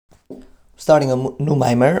Starting a new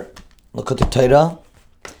mimer, Torah,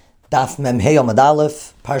 Daf Memhei Amud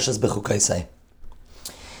Aleph, Parshas Bechukosai.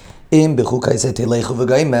 Bechukosai Telechu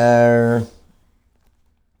v'Gaimer.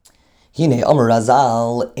 Hine Amar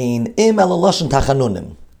Razal ein ela Lashon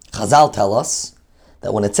Tachnonim. Chazal tell us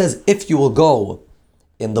that when it says if you will go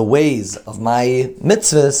in the ways of my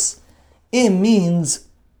mitzvahs, means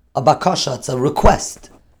a bakasha, it's a request.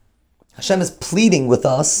 Hashem is pleading with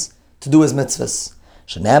us to do His mitzvahs.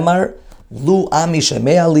 שנאמר Lu ami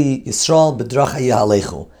shemeali Israel b'dרכי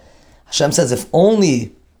יהלכו. Hashem says, if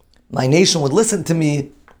only my nation would listen to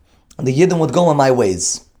me, and the Yidden would go in my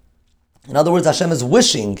ways. In other words, Hashem is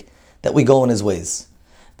wishing that we go in His ways.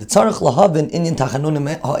 וצריך להבין ענין תחנונים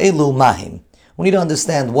האלו mahim. We need to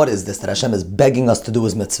understand what is this that Hashem is begging us to do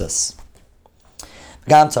His mitzvahs.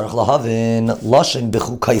 גם צריך להבין לשון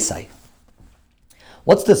בחקותי.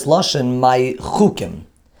 What's this לשון my chukim?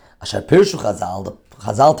 Asher פירשו חז"ל, the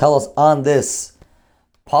Chazal tell us on this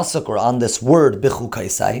psuk or on this word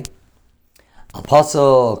Bechukosai, al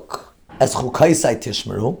psuk es chukosai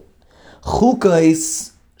tishmuru,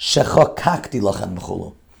 chukos shachakekti lachem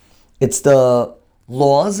b'chulu. It's the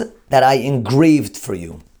laws that I engraved for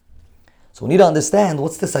you. So we need to understand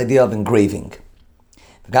what's this idea of engraving.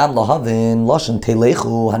 V'gam lahavin lashon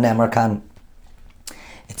telechu hanamar kan.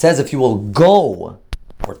 It says if you will go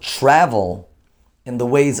or travel in the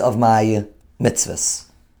ways of my mitzvahs.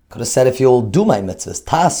 Could have said if you'll do my mitzvahs,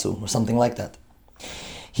 tasu, or something like that.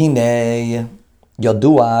 Hine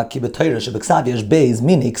yadua betora שבכתב יש beis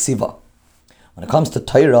מיני כתיבה. When it comes to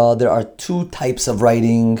Torah, there are two types of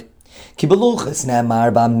writing. בלוחות שנאמר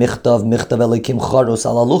והמכתב מכתב אלוקים חרוס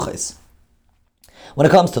על הלוחות. When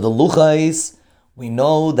it comes to the luchos, we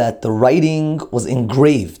know that the writing was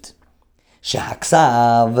engraved.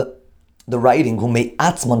 שחקקתי, the writing, who made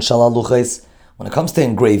atzman shel haluchos. When it comes to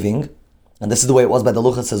engraving, and this is the way it was by the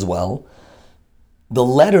luchos as well, the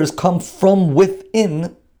letters come from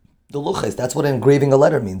within the luchos. That's what engraving a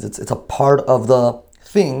letter means. It's a part of the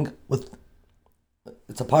thing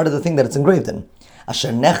it's a part of the thing that it's engraved in. Asher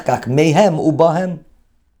nechkak mehem ubahem.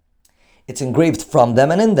 It's engraved from them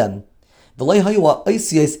and in them. The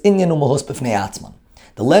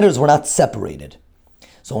letters were not separated.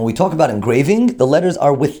 So when we talk about engraving, the letters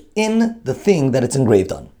are within the thing that it's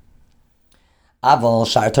engraved on. Aval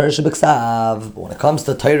shar Torah שבכתב, when it comes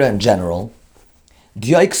to Torah in general,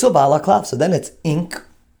 so then it's ink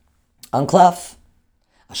on klaf.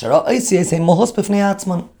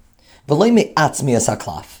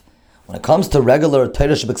 When it comes to regular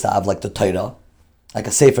Torah שבכתב, like the Torah, like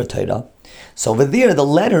a Sefer Torah, so over there the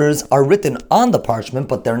letters are written on the parchment,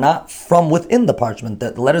 but they're not from within the parchment.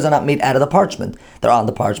 The letters are not made out of the parchment. They're on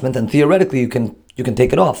the parchment, and theoretically you can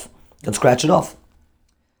take it off. You can scratch it off.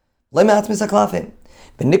 It's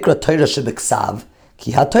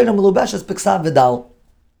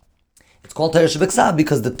called Torah שבכתב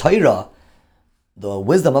because the Torah, the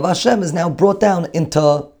wisdom of Hashem, is now brought down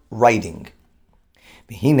into writing.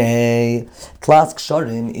 Zohar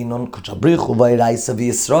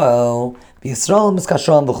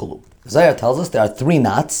tells us there are three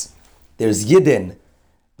knots. There's Yidden,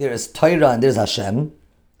 there is Torah, and there's Hashem.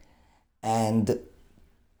 And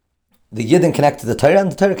the Yidden connect to the Torah,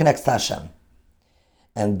 and the Torah connects to Hashem.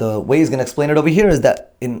 And the way he's going to explain it over here is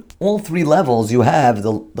that in all three levels, you have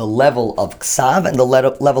the level of ksav and the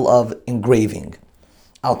level of engraving.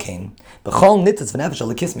 Alkain. So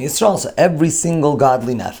every single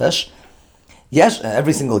godly nefesh,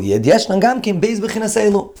 every single yid,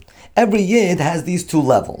 every yid has these two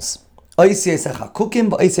levels.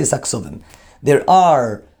 There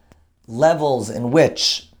are levels in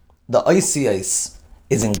which the oisios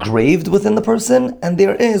is engraved within the person, and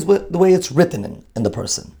there is the way it's written in the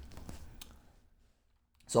person.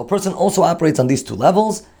 So a person also operates on these two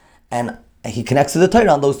levels, and he connects to the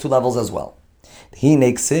Torah on those two levels as well.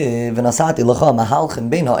 It says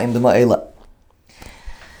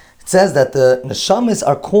that the neshamis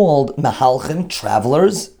are called mahalchim,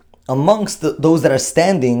 travelers, amongst those that are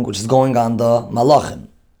standing, which is going on the malachim.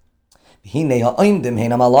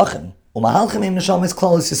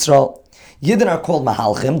 Yidden are called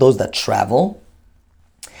mahalchim, those that travel,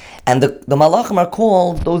 and the malachim are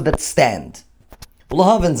called those that stand.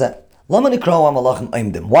 Why is it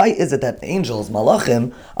that angels,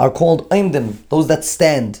 malachim, are called aimdim, those that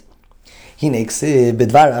stand? It says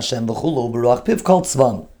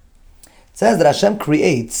that Hashem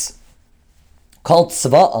creates called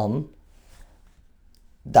tzva'am,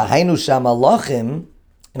 dahainu shamalachim.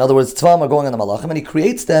 In other words, tzva'am are going on the malachim, and He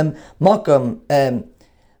creates them makam.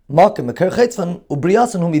 The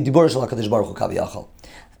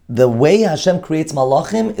way Hashem creates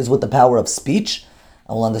malachim is with the power of speech,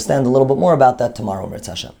 And we'll understand a little bit more about that tomorrow, Mirz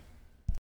Hashem.